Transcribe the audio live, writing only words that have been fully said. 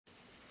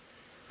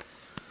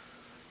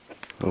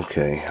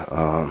Okay,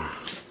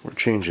 we're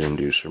changing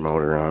inducer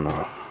motor on,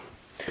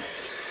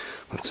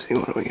 let's see,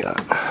 what do we got?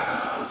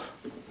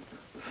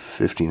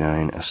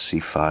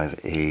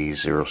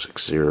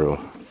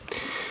 59SC5A060.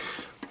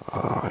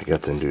 I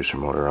got the inducer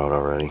motor out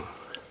already,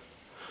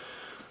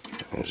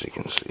 as you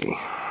can see.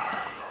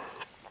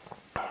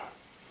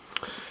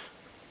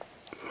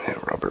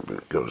 That rubber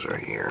boot goes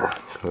right here,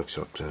 hooks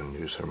up to the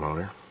inducer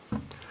motor.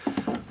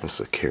 That's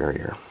the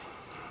carrier.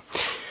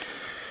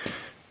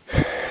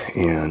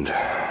 And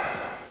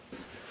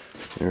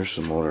there's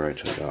the motor I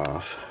took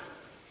off.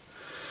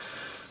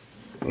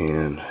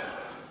 And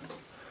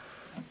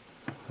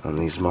on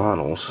these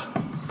models,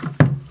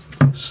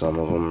 some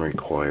of them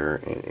require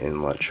an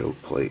inlet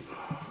choke plate.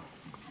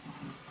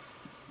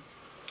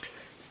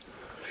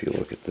 If you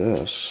look at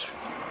this,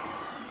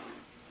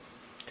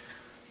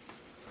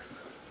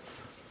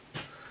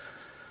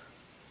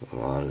 a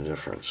lot of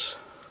difference.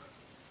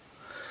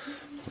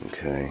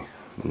 Okay,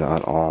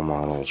 not all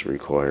models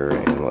require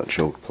an inlet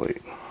choke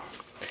plate.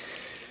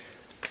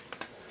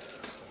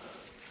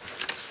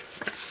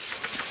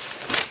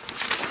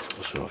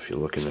 So if you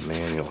look in the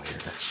manual here,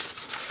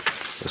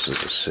 this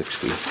is a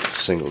 60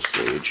 single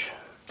stage.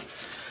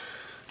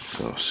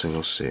 So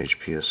single stage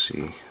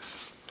PSC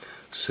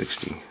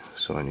 60.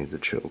 So I need the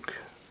choke.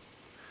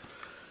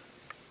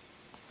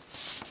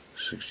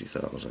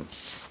 60,000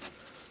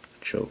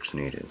 chokes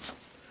needed.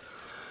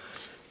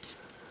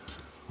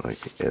 Like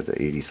at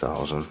the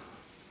 80,000,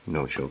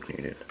 no choke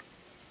needed.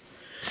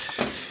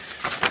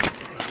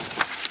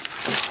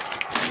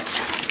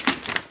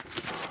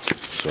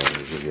 So I'm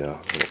going to give you a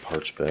little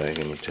parts bag,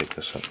 and you take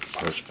this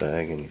parts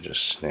bag and you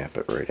just snap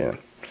it right in.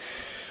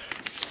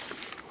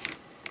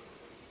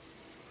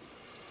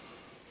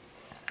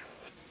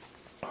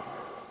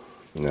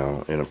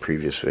 Now, in a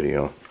previous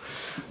video,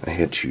 I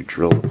had to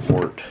drill the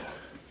port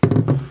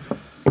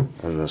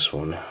on this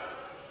one.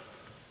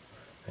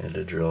 I had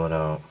to drill it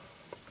out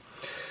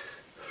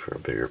for a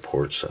bigger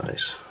port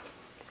size.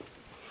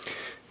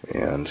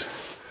 And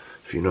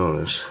if you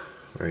notice,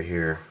 right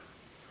here,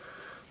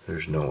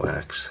 there's no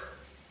X.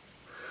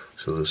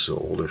 So this is an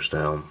older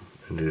style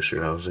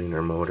inducer housing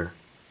or motor.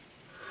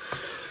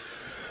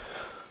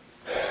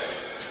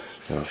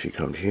 Now if you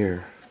come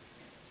here,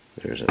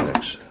 there's an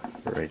X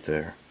right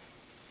there.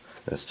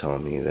 That's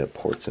telling me that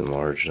port's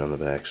enlarged on the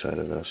back side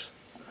of this,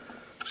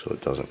 so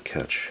it doesn't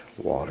catch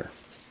water.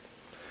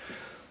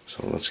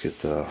 So let's get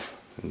the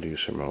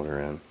inducer motor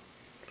in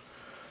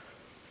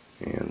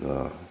and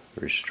the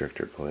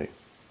restrictor plate.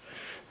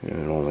 And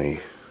it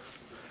only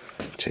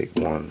take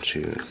 1,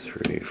 2,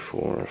 3,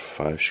 4,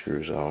 5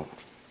 screws out,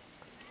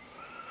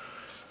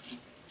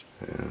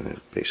 and it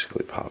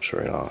basically pops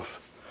right off.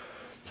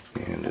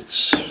 And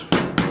it's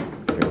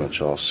pretty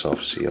much all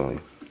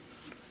self-sealing.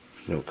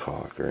 No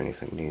caulk or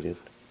anything needed.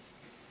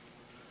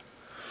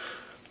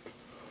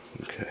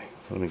 Okay,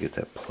 let me get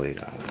that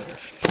plate out of there.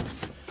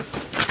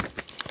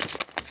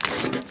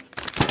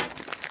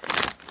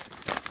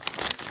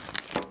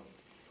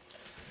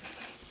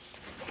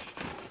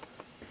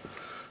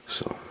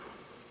 So,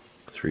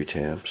 3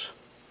 tabs.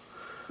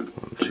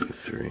 1, 2,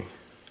 3.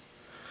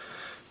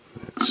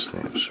 It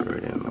snaps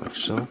right in like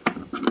so.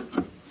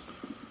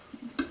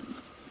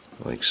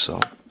 Like so.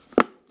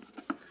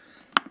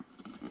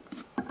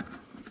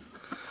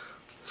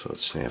 So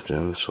it's snapped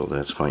in, so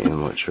that's my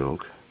inlet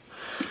choke.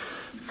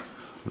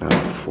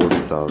 Now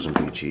 40,000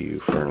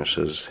 BTU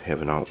furnaces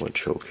have an outlet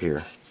choke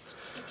here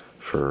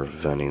for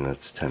venting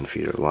that's 10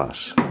 feet or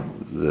less.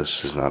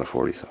 This is not a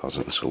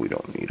 40,000, so we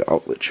don't need an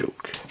outlet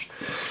choke.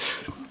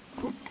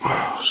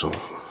 So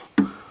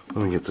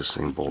let me get this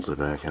thing bolted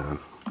back on.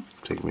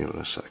 Take me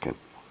a second.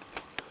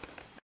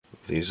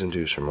 These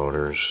inducer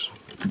motors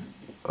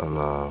on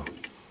the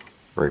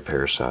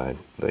repair side,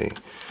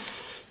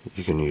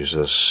 you can use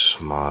this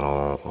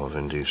model of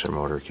inducer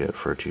motor kit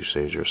for a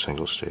 2-stage or a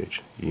single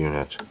stage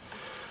unit.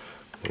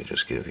 They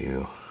just give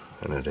you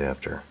an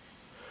adapter,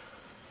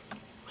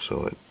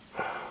 so it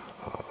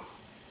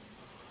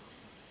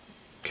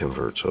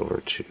converts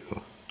over to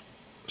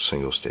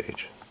single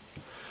stage.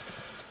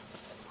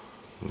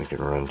 They can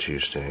run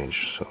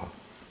 2-stage, so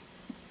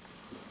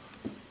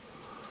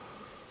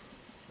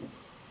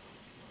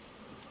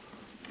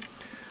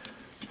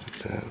put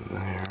that in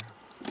there.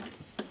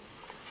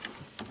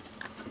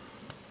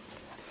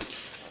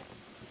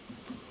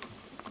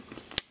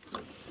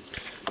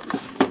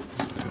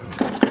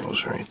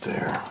 Right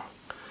there.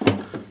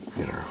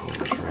 Get our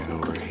hose right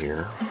over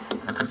here.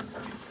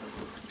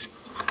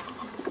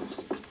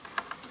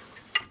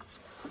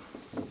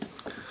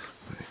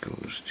 That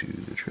goes to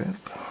the trip.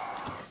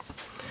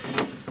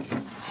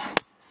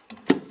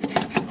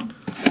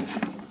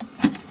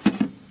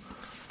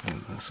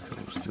 And this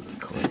goes to the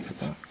collector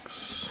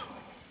box.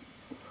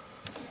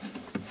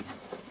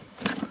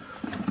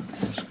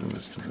 This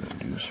goes to the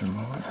inducer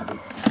motor.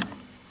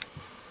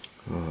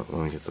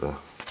 Let me get the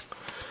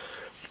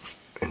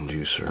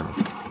inducer,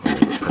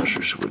 the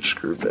pressure switch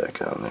screwed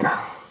back on there.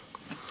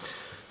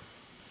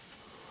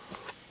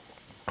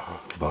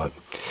 But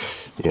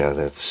yeah,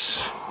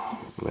 that's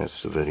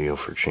that's the video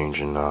for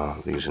changing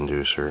these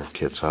inducer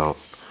kits out.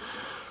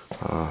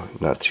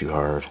 Not too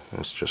hard.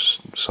 It's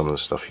just some of the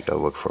stuff you gotta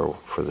look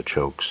for the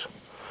chokes.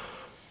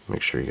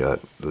 Make sure you got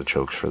the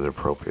chokes for the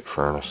appropriate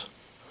furnace.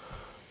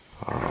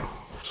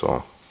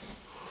 So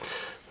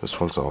this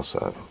one's all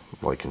set.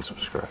 Like and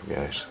subscribe,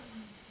 guys.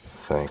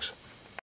 Thanks.